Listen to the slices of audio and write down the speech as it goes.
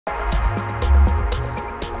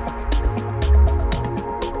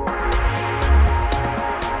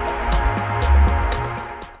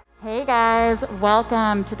guys,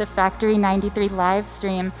 welcome to the Factory 93 live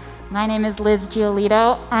stream. My name is Liz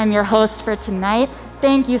Giolito. I'm your host for tonight.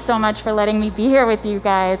 Thank you so much for letting me be here with you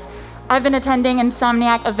guys. I've been attending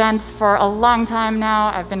Insomniac events for a long time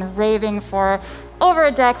now. I've been raving for over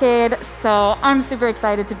a decade, so I'm super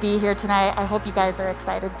excited to be here tonight. I hope you guys are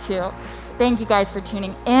excited too. Thank you guys for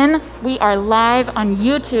tuning in. We are live on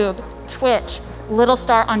YouTube, Twitch, Little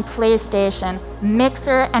Star on PlayStation,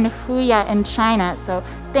 Mixer, and Huya in China. So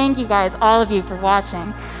thank you guys, all of you, for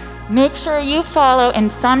watching. Make sure you follow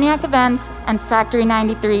Insomniac Events and Factory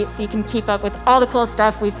 93 so you can keep up with all the cool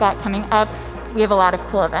stuff we've got coming up. We have a lot of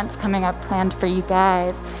cool events coming up planned for you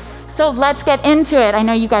guys. So let's get into it. I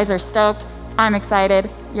know you guys are stoked. I'm excited.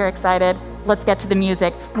 You're excited. Let's get to the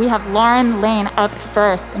music. We have Lauren Lane up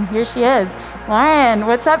first, and here she is. Lauren,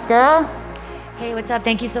 what's up, girl? Hey, what's up?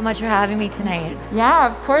 Thank you so much for having me tonight.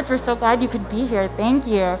 Yeah, of course. We're so glad you could be here. Thank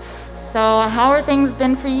you. So how are things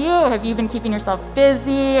been for you? Have you been keeping yourself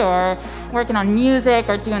busy or working on music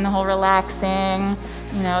or doing the whole relaxing,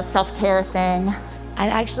 self-care thing?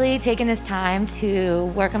 I've actually taken this time to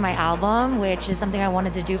work on my album, which is something I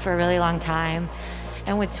wanted to do for a really long time.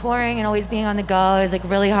 And with touring and always being on the go, it was like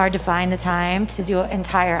really hard to find the time to do an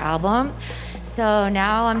entire album. So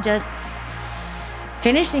now I'm just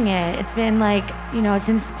finishing it. It's been like,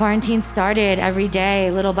 since quarantine started, every day,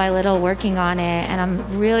 little by little, working on it. And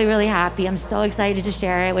I'm really, really happy. I'm so excited to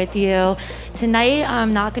share it with you. Tonight,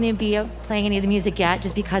 I'm not going to be playing any of the music yet,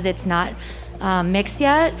 just because it's not mixed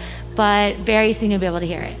yet. But very soon you'll be able to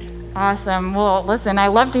hear it. Awesome. Well, listen, I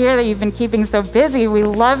love to hear that you've been keeping so busy. We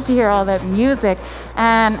love to hear all that music.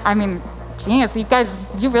 And I mean, genius,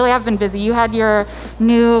 you really have been busy. You had your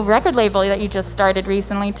new record label that you just started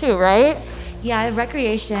recently too, right? Yeah,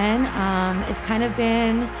 Recreation. It's kind of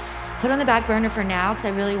been put on the back burner for now because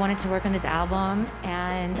I really wanted to work on this album,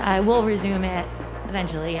 and I will resume it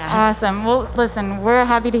eventually, yeah. Awesome. Well, listen, we're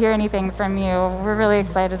happy to hear anything from you. We're really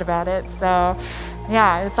excited about it. So,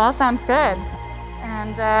 yeah, it all sounds good.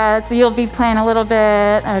 And so you'll be playing a little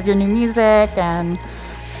bit of your new music and...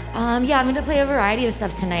 yeah, I'm going to play a variety of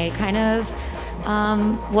stuff tonight, kind of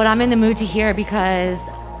what I'm in the mood to hear, because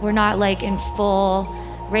we're not like in full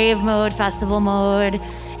rave mode, festival mode.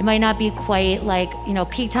 It might not be quite like,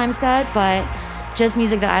 peak time set, but just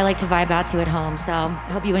music that I like to vibe out to at home. So I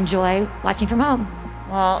hope you enjoy watching from home.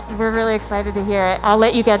 Well, we're really excited to hear it. I'll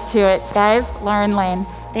let you get to it. Guys, Lauren Lane.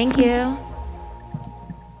 Thank you.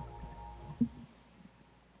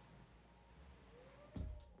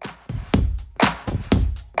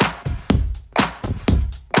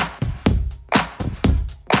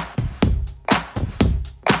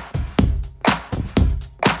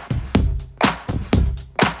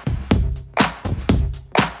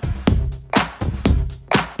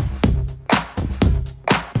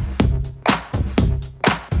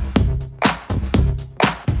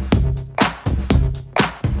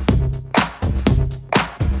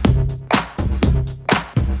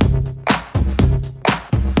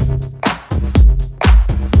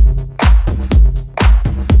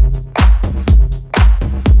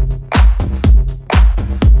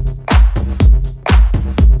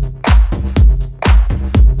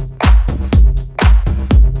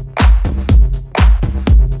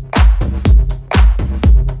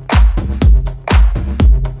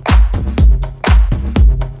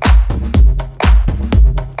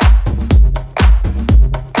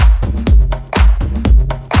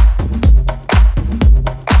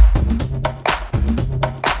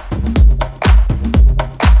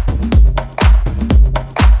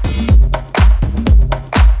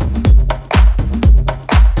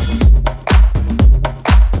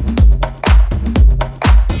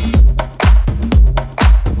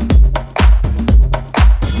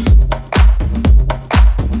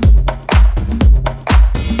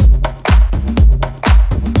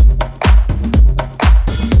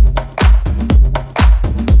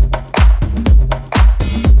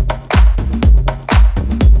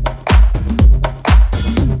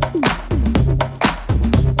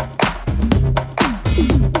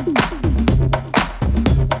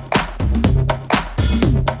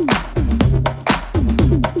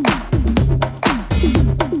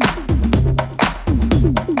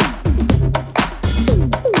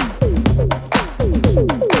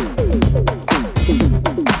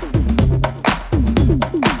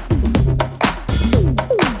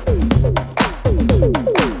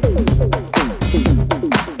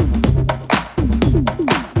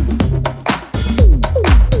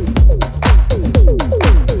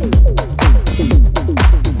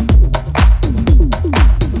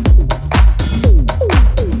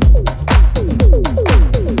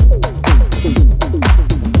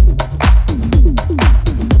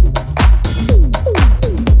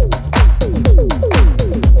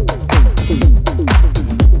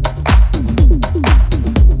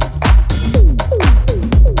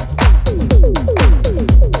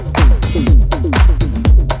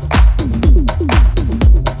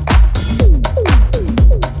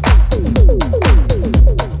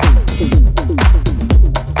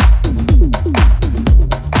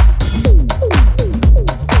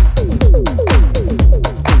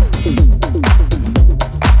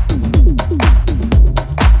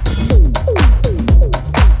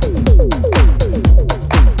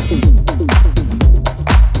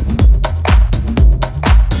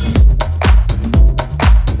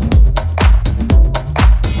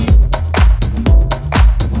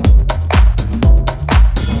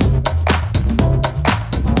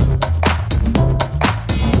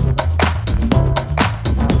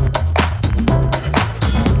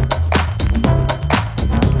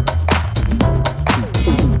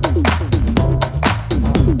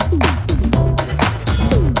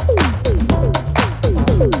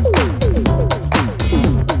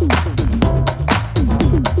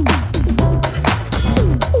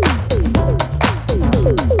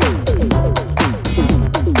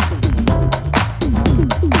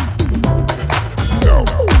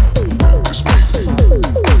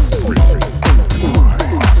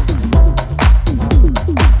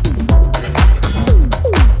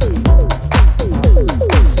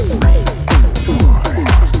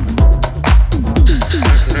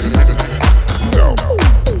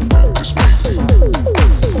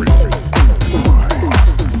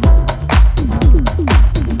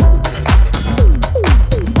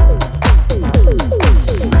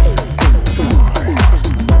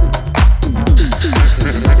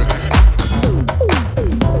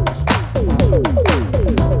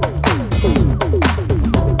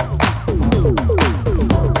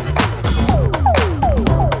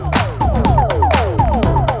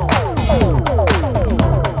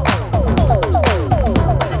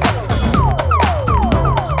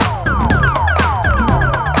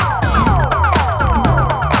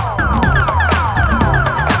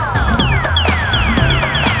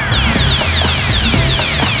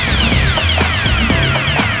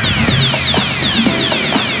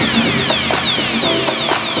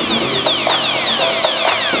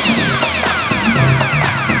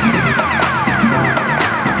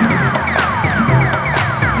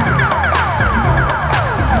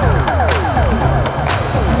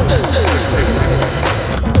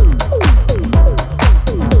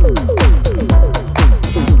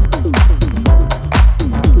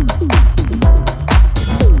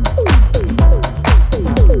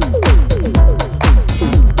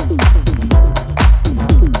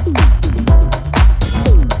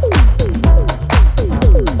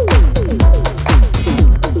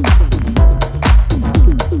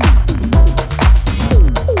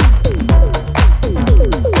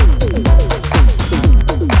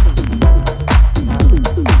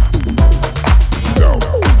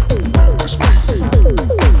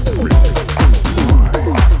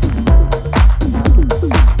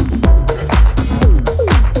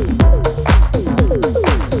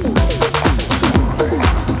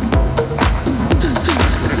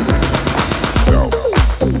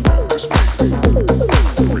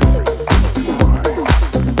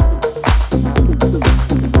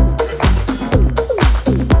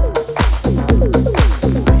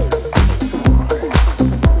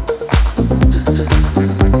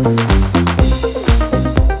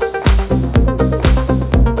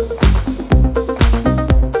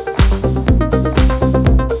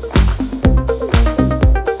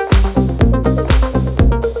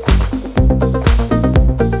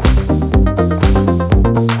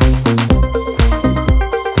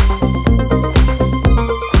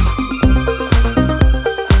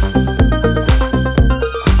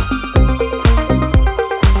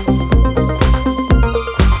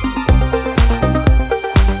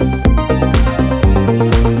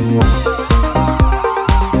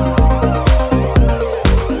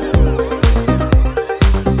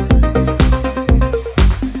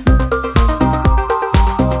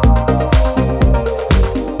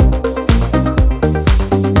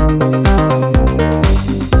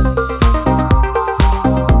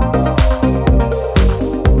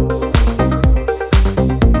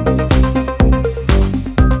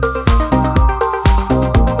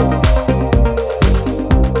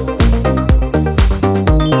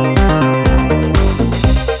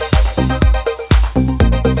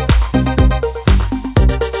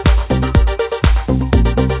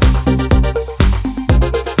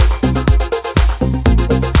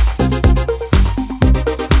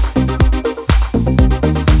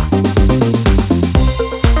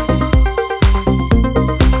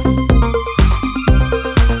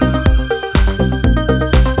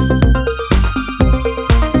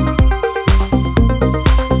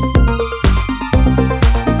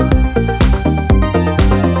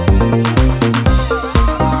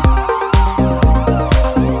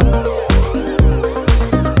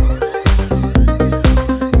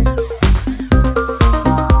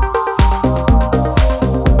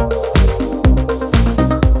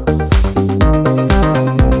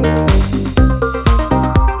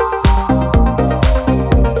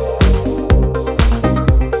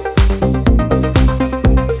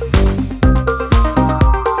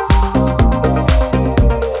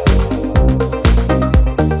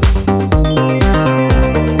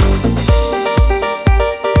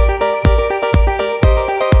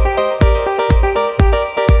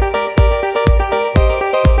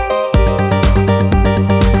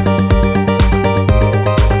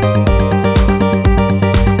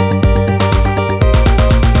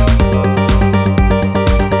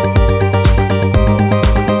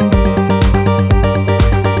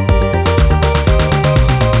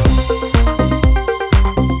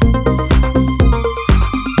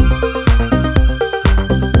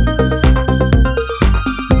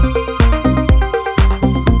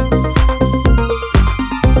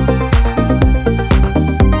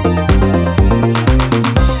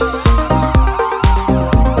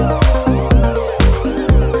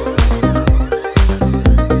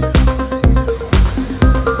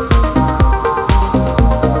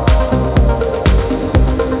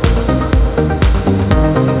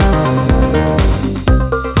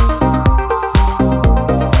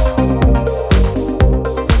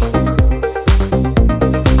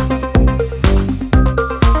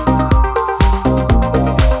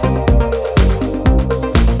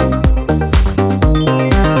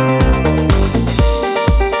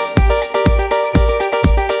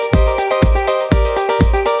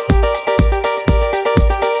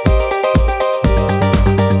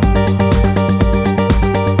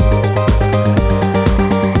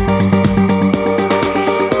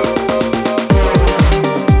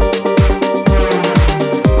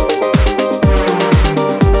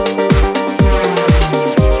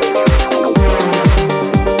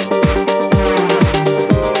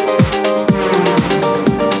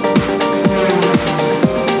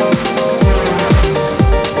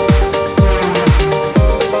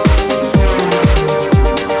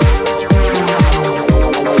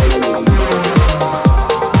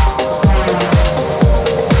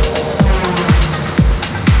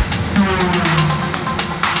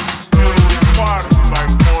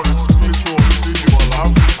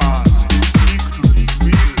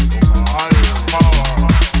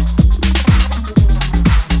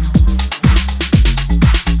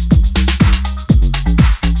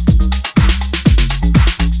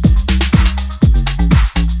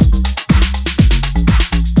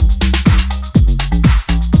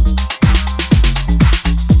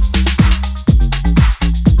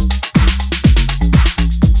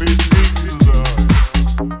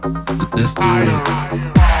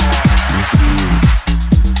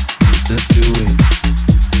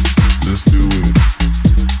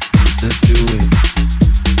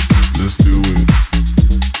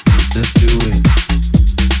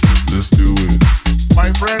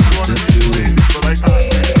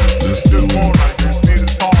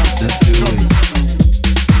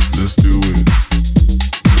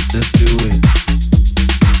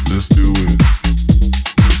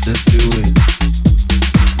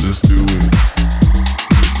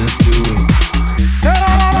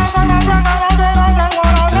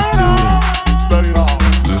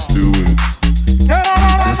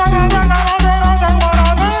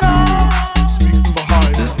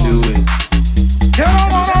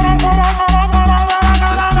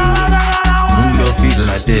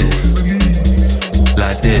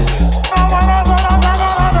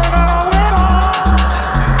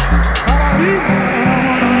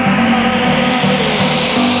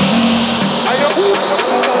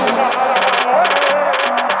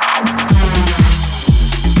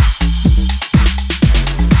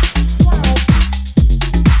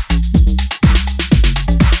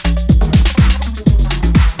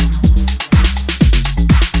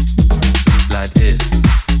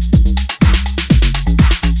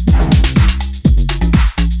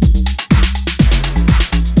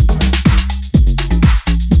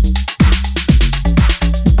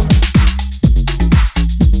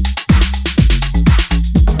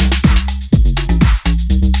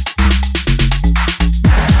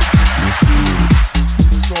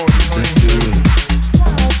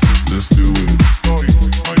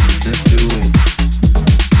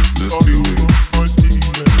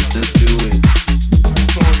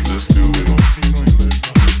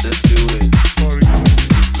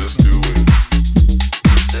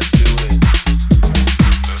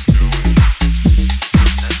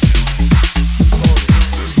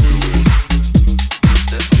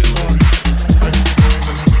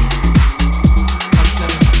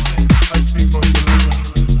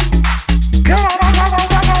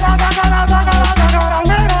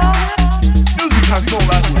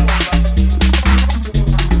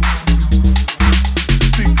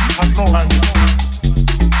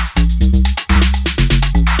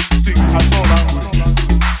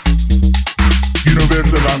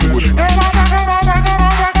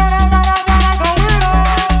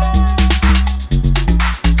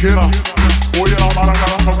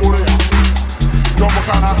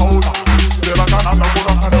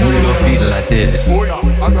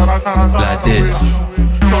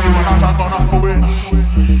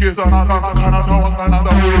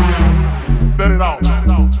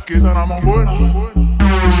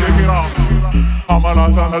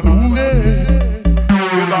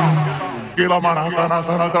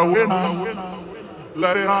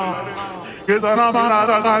 Let it out. Que sana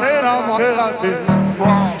manada carrera morelate.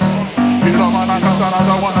 Bronx. Y la manada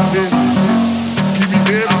sana wanna be. Keep me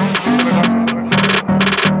there.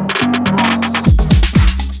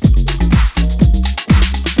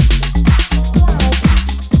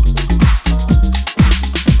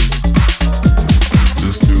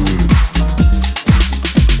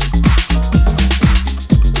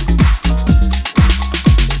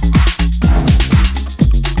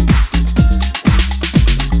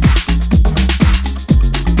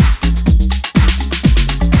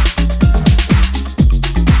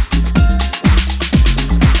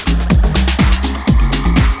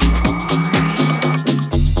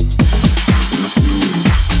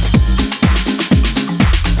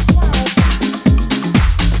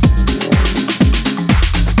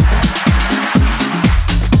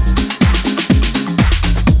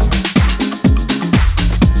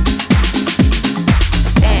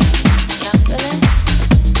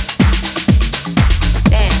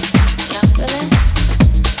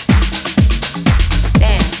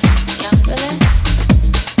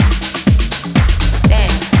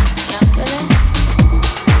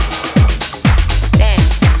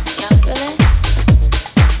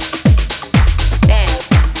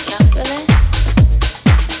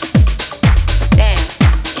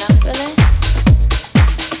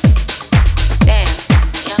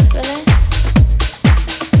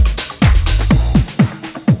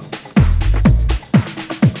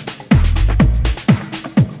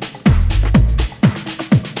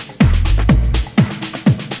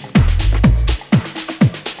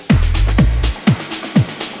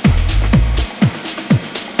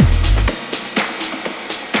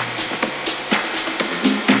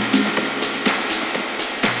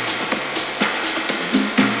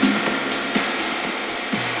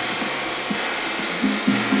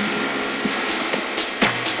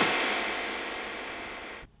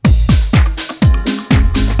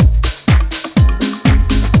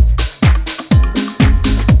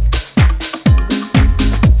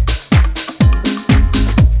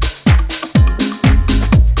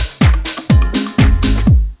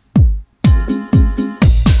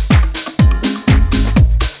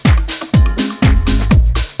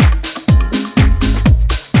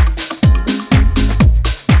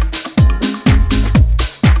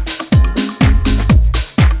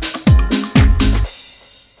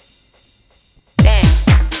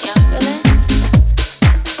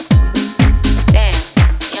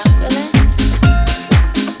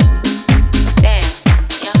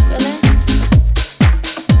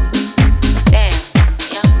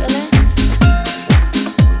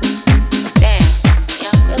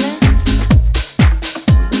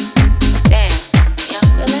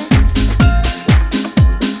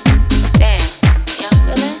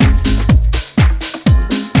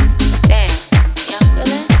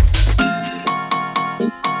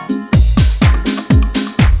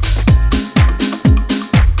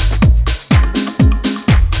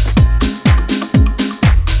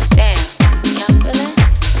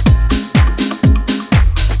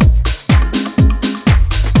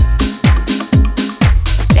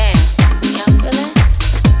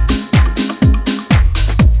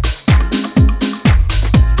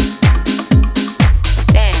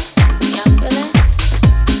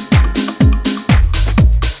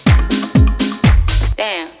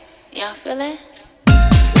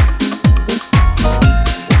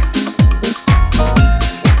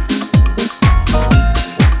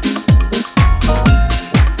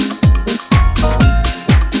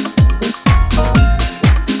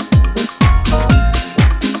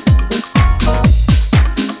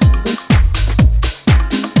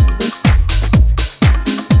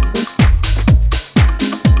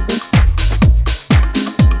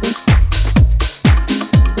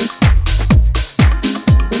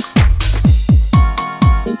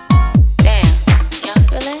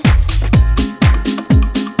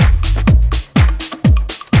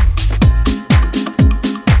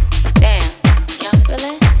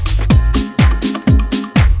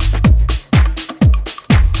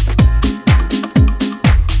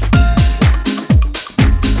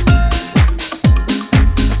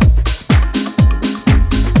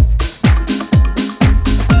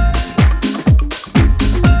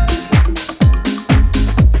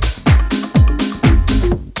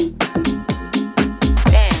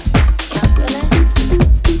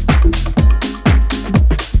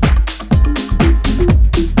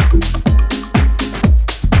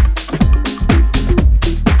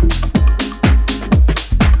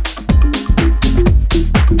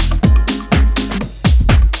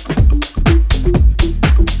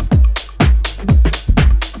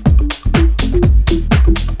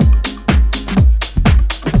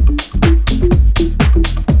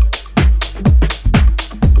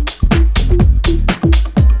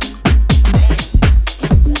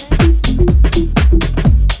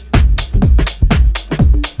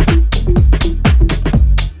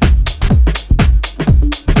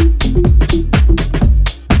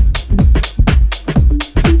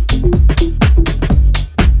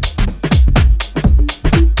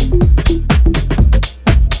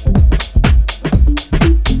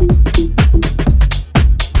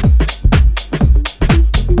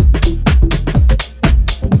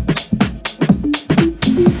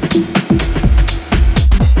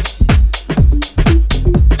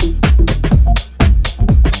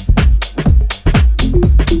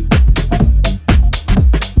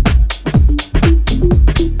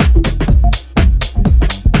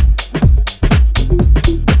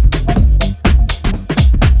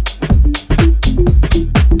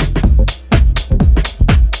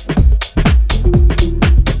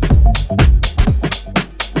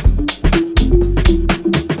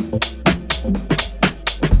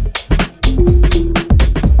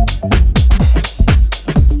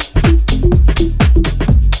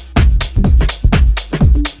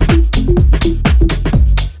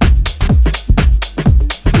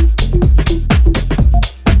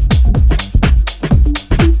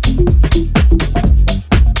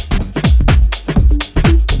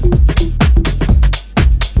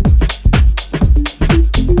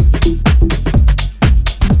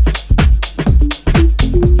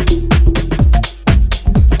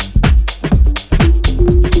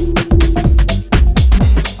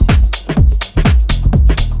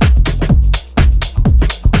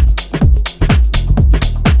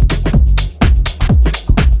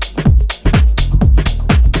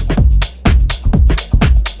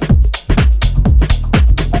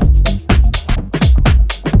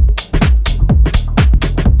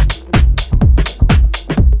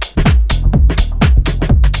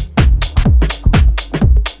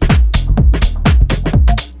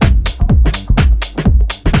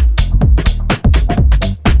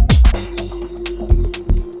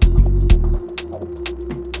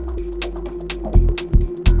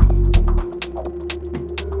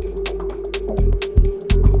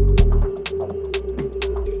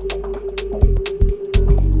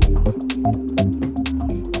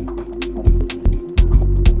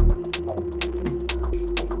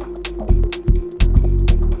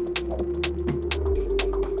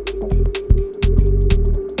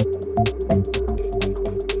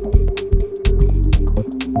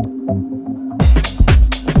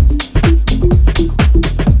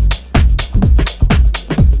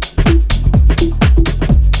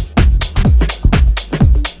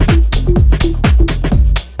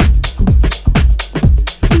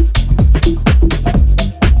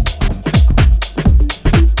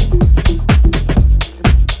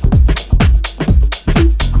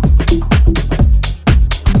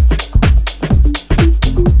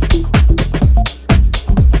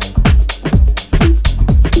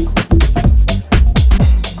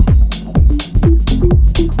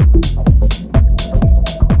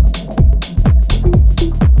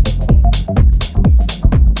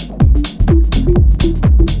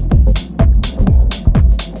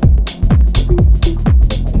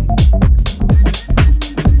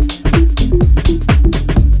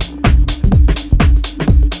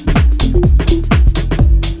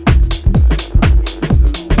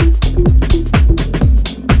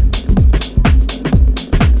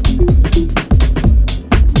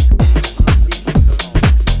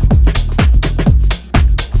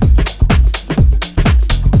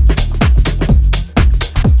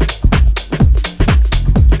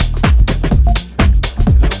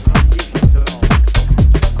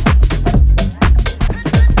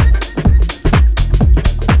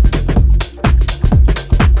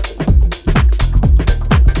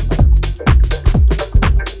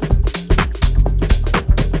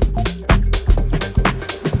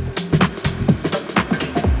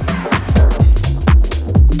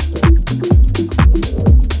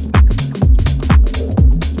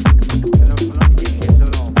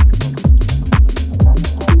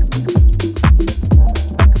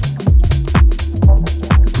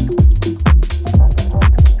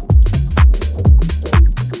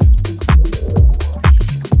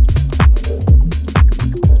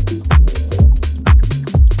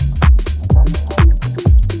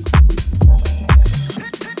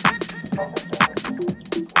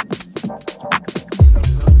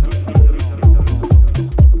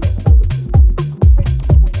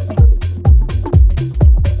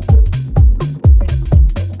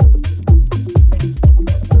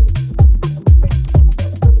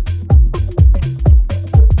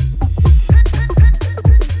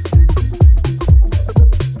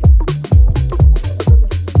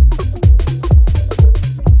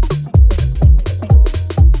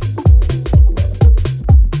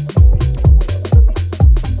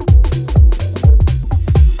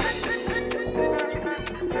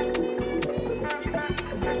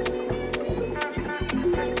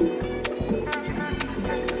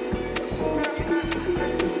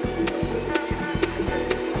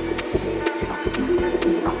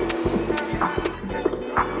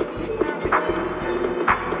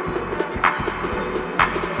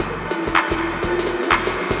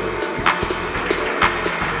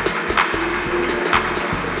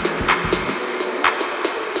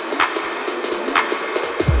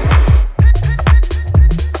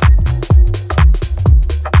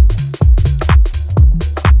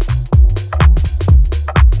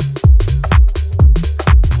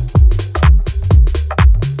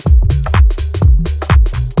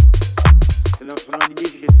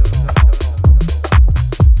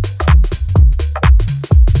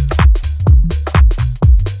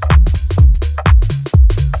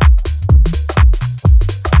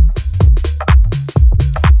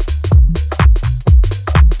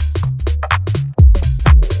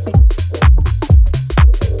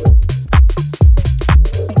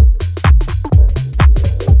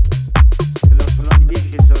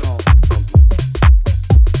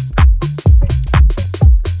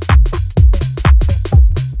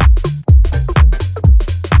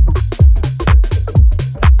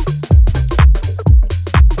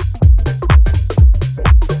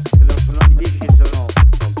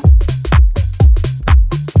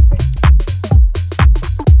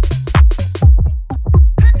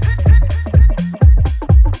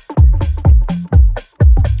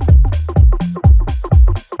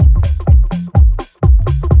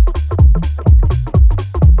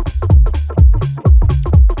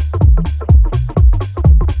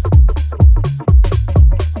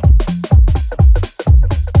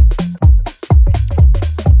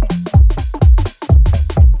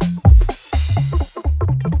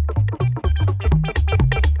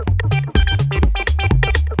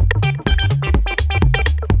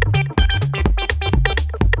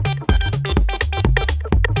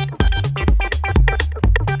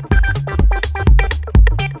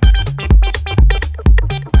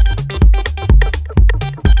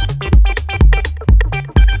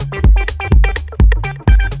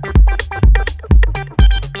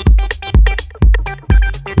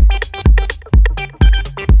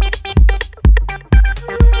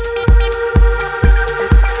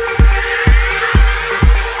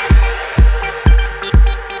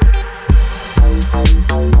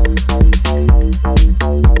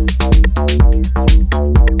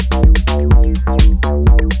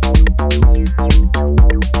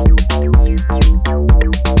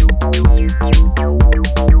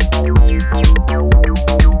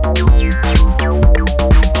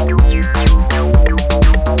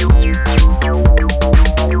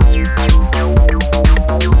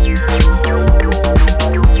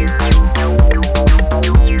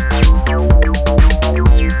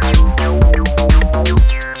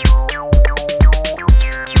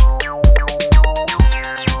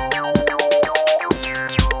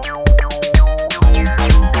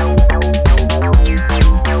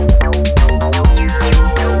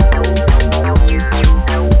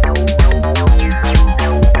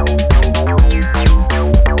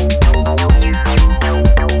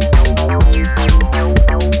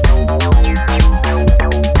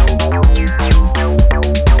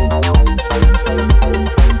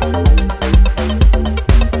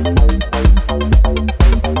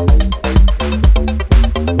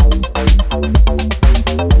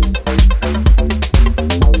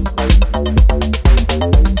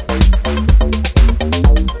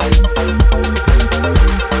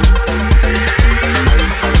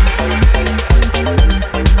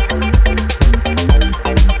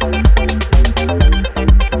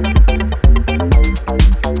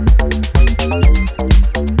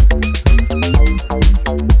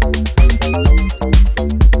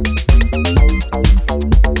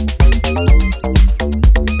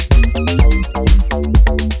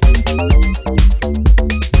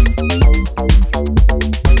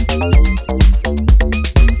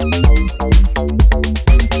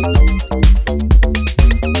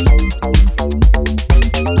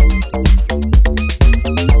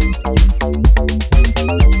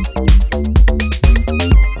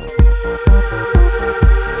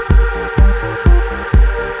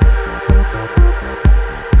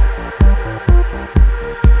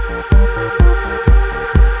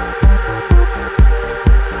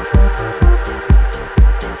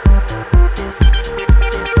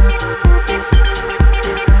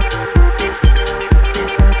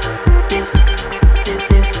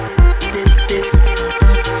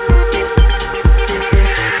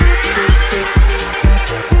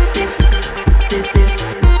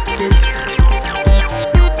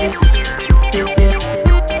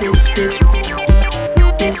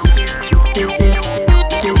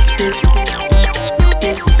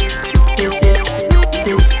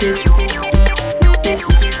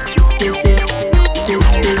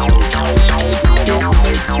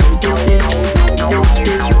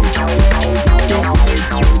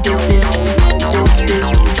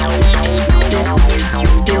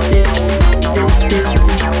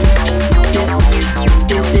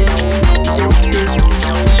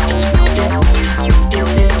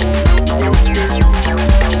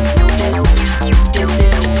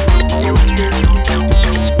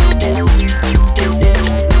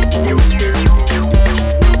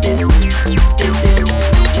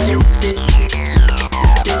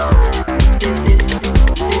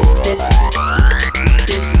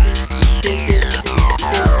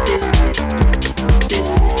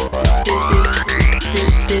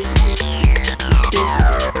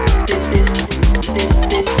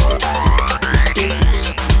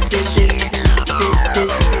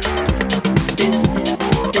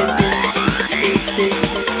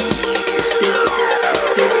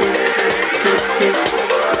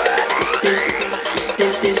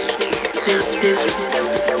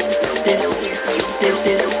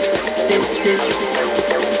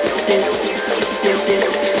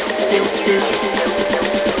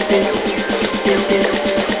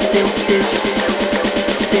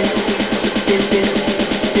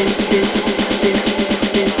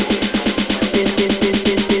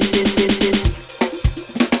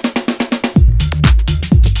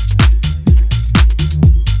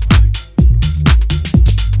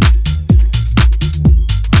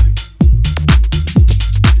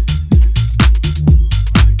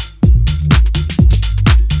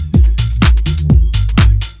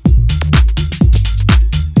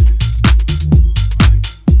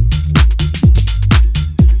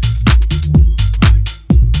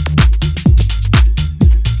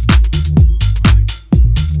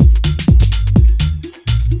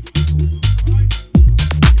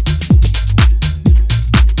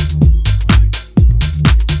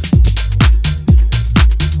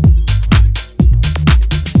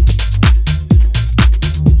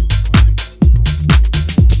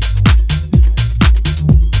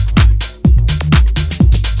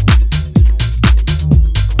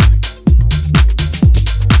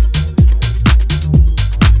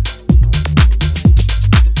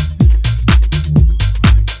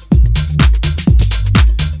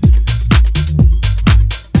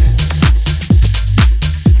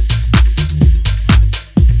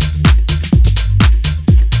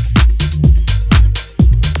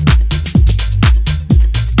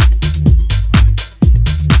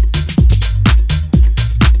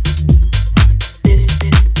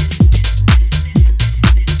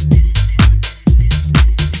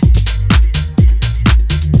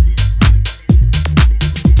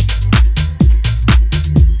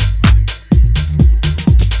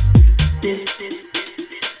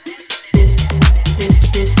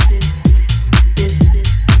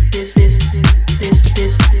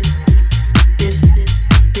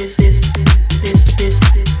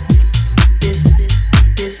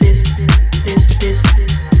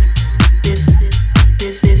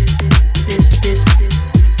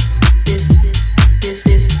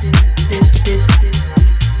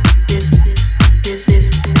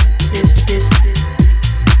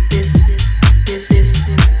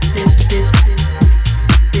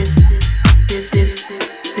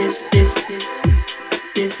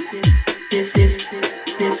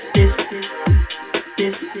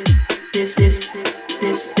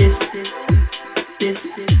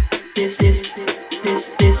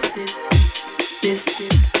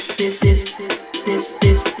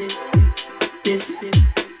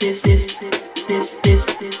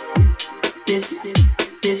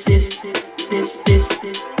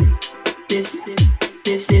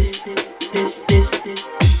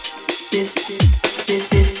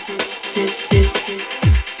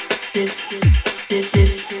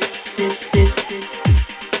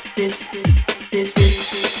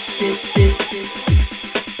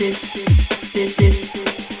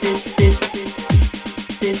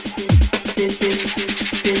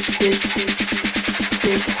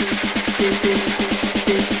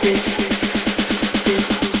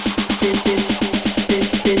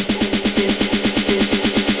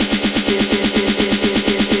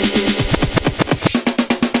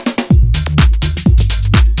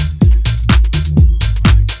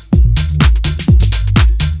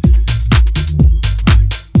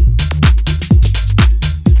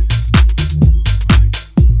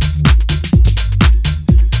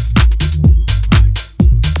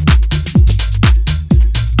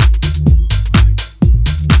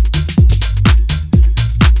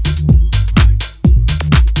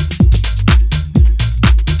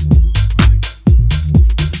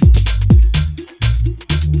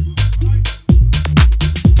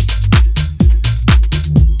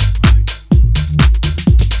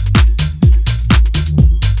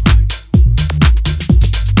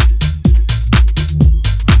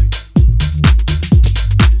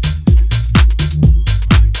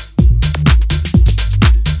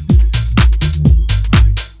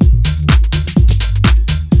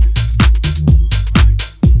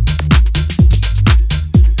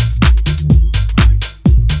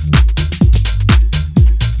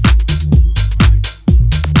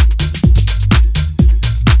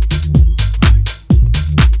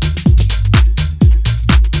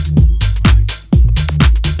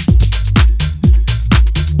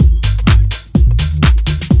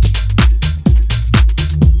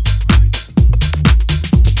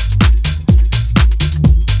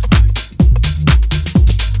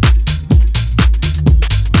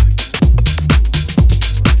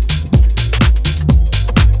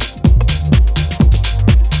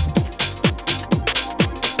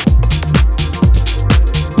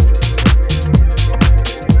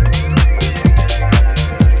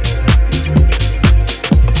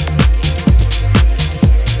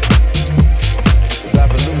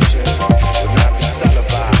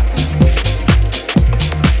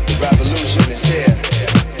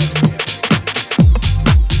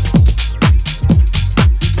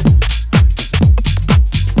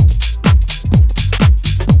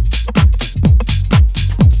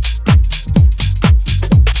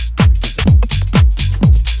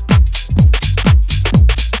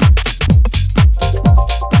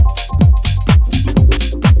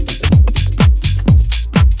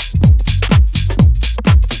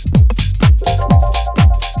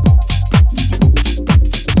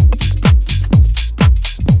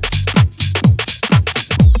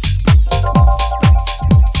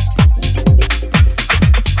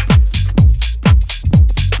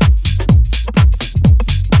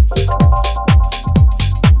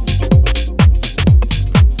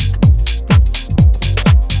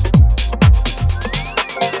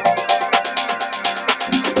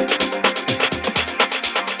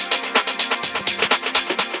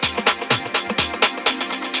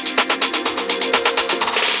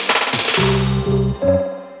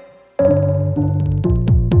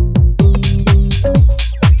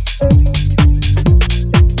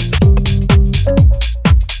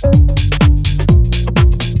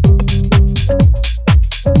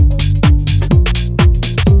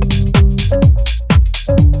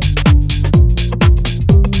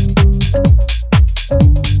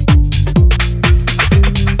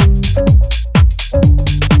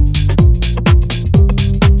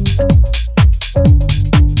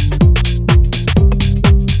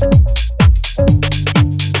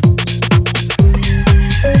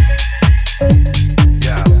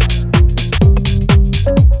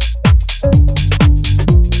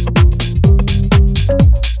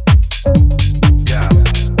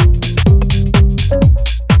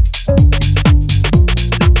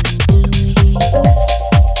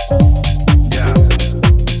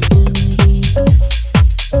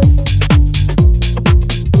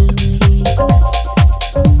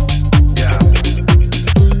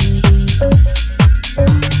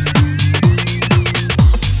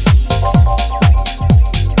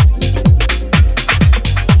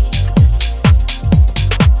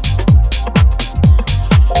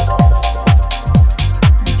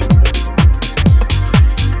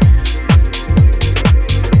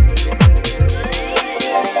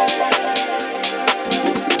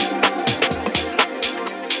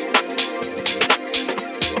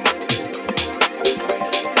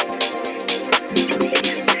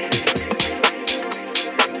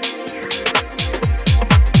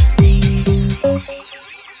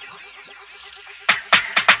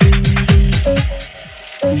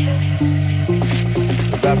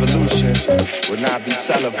 revolution will not be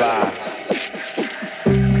televised.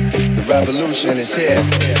 The revolution is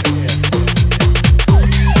here.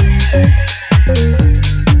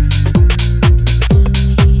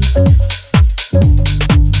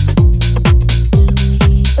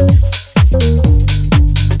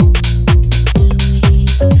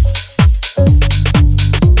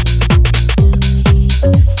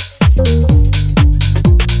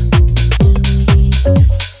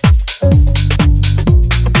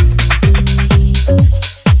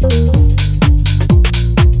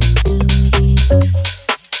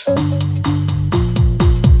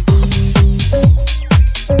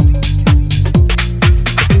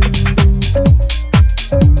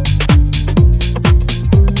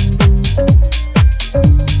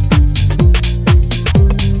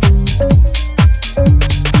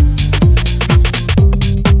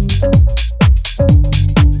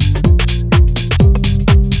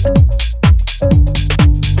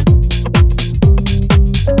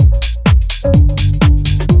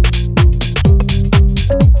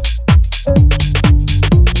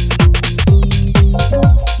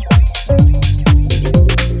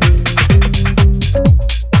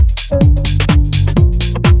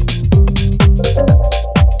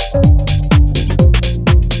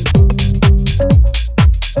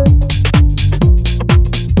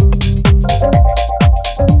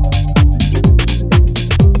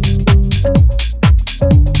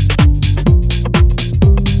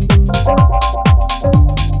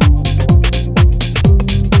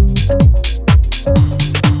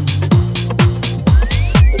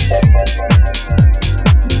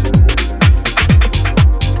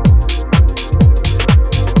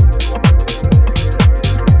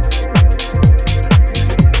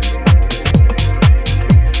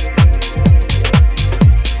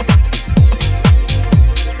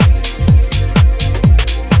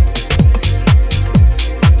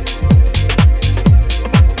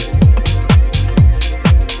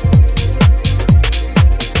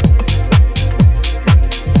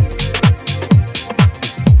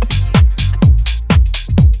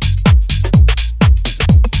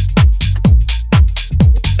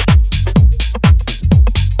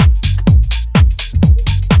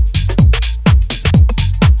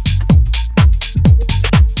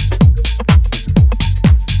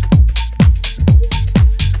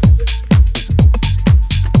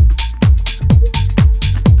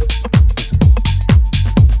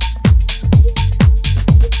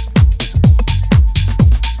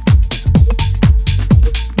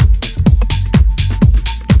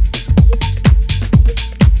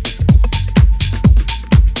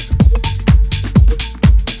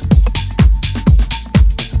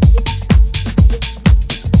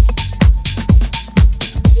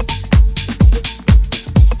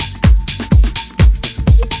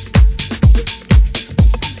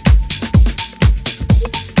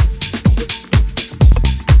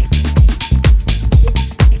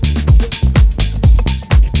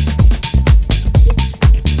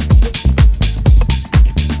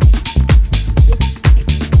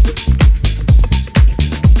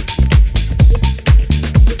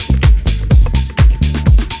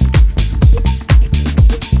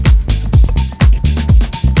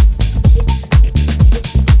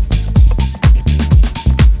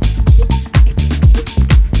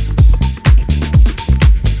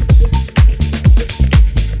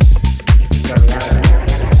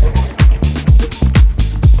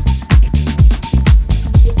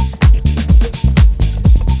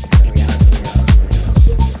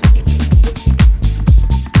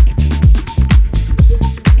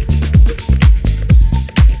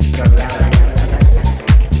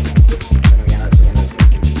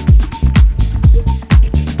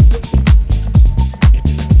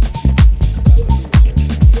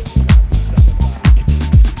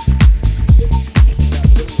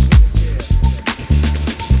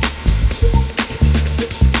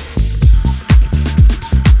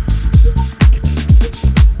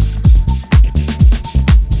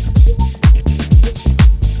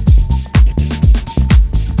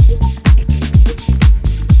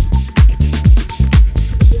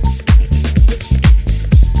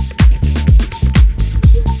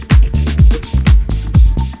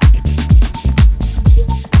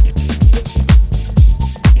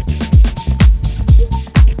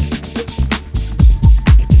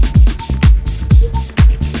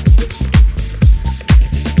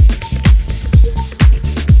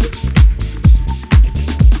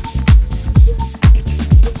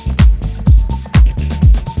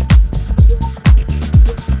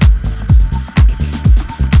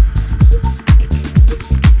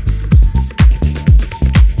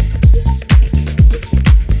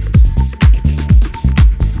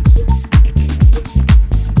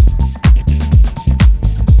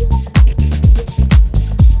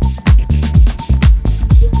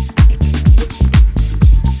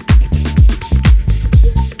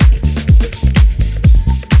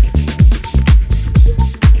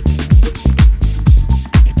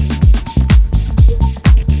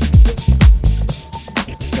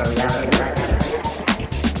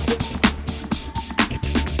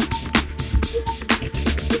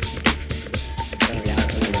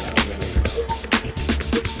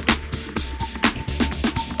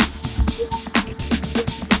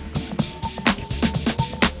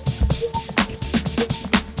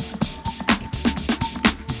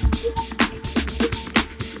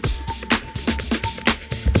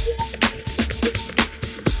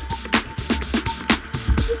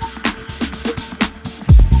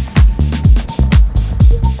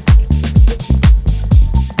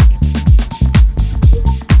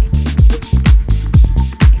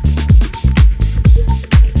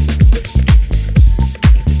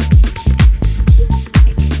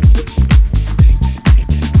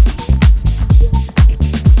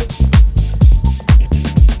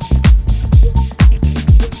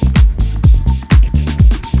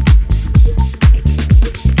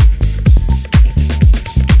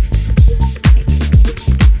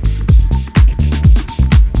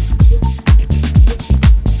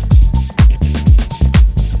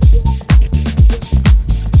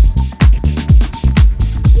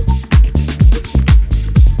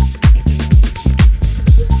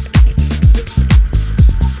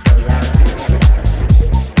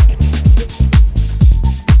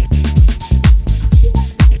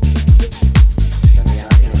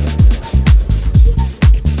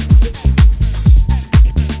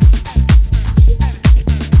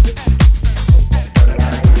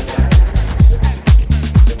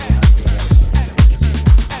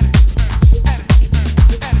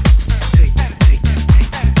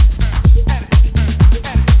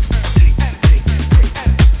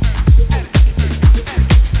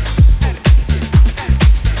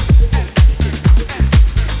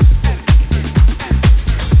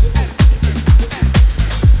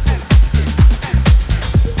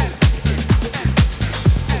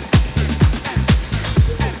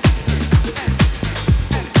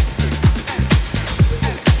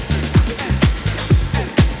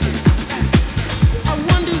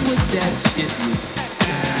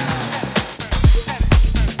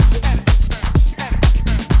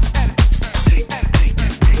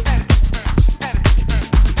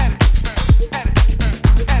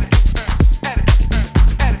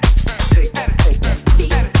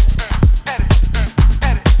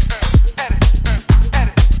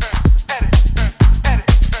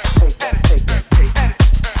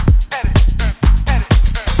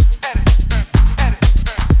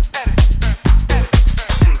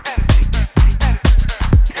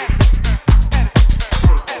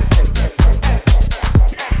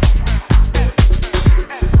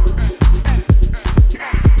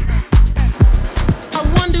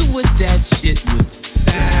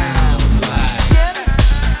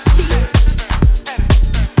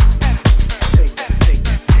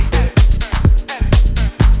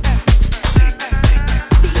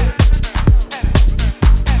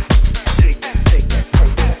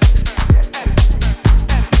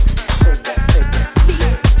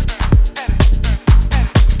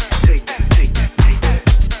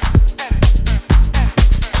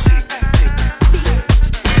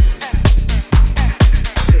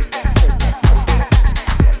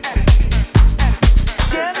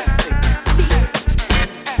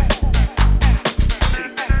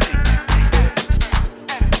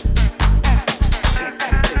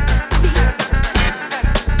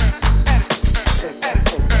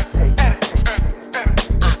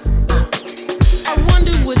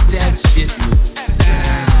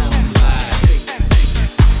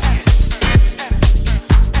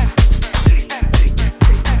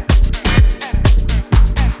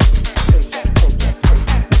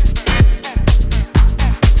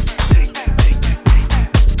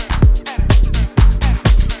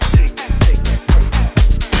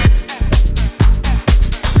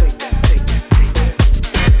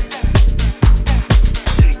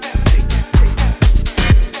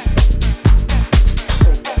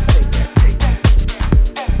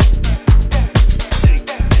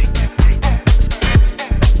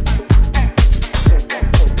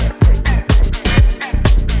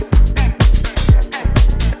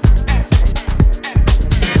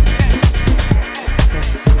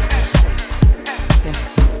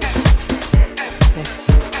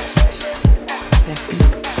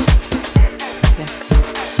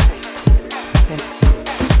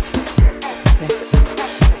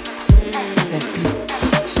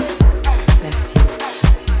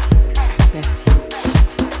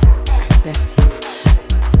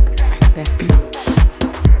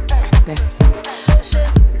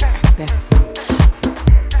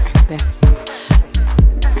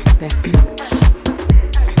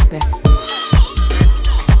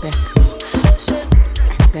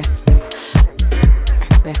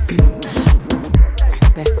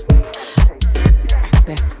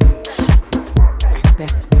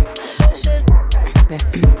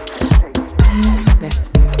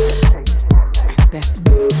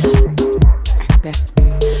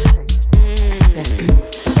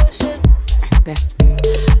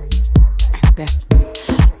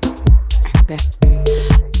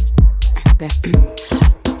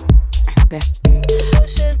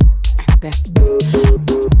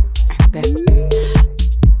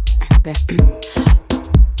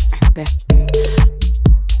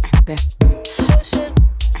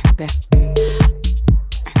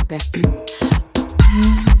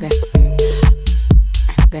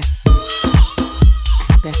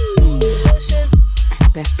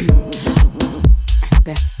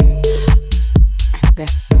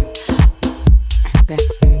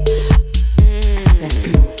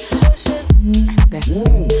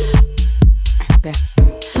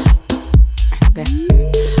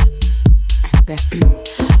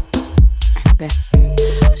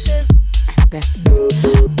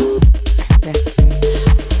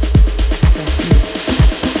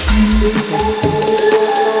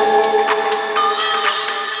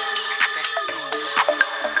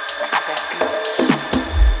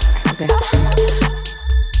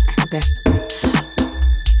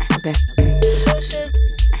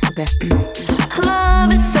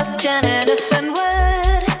 Love is such an innocent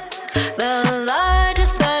word, the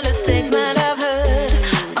largest understatement I've heard.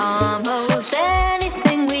 Almost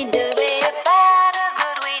anything we do, be it bad or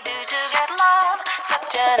good, we do to get love.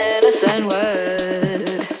 Such an innocent word.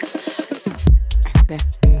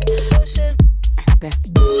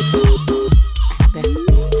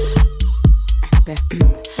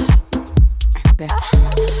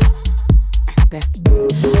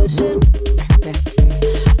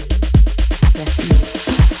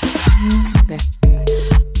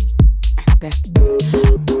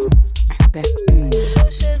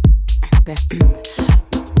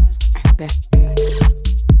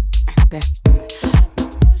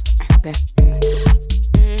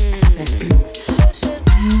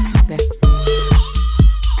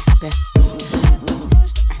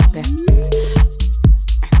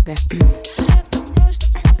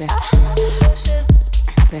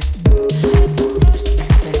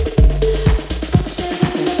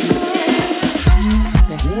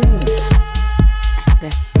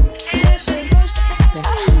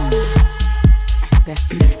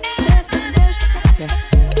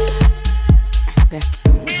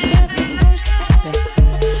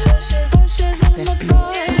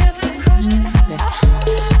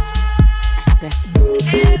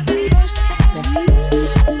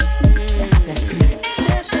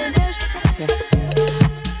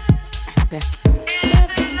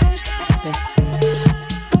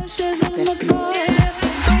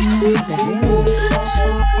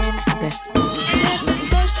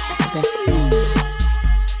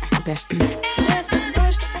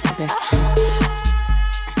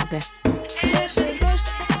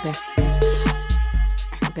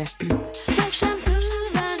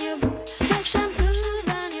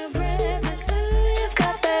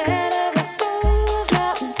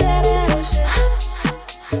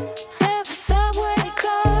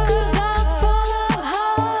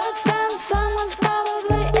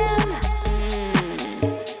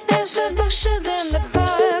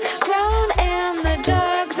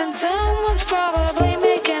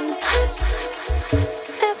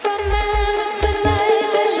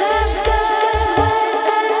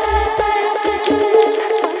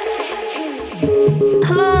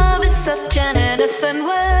 Love is such an innocent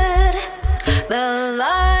word, the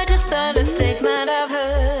largest understatement I've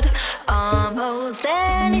heard. Almost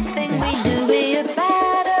anything we do, be it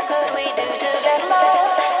bad or good, we do to get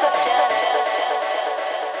love. Such an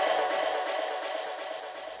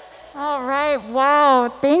All right, wow,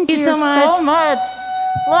 thank you so much.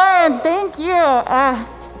 Lauren, thank you.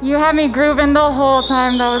 You had me grooving the whole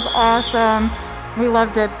time. That was awesome. We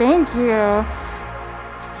loved it. Thank you.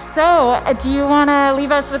 So, do you want to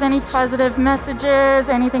leave us with any positive messages,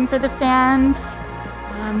 anything for the fans?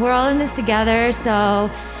 We're all in this together,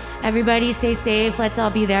 so everybody stay safe. Let's all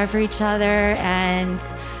be there for each other, and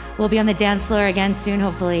we'll be on the dance floor again soon,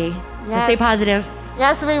 hopefully. So Yes. stay positive.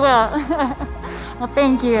 Yes, we will. Well,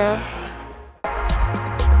 thank you.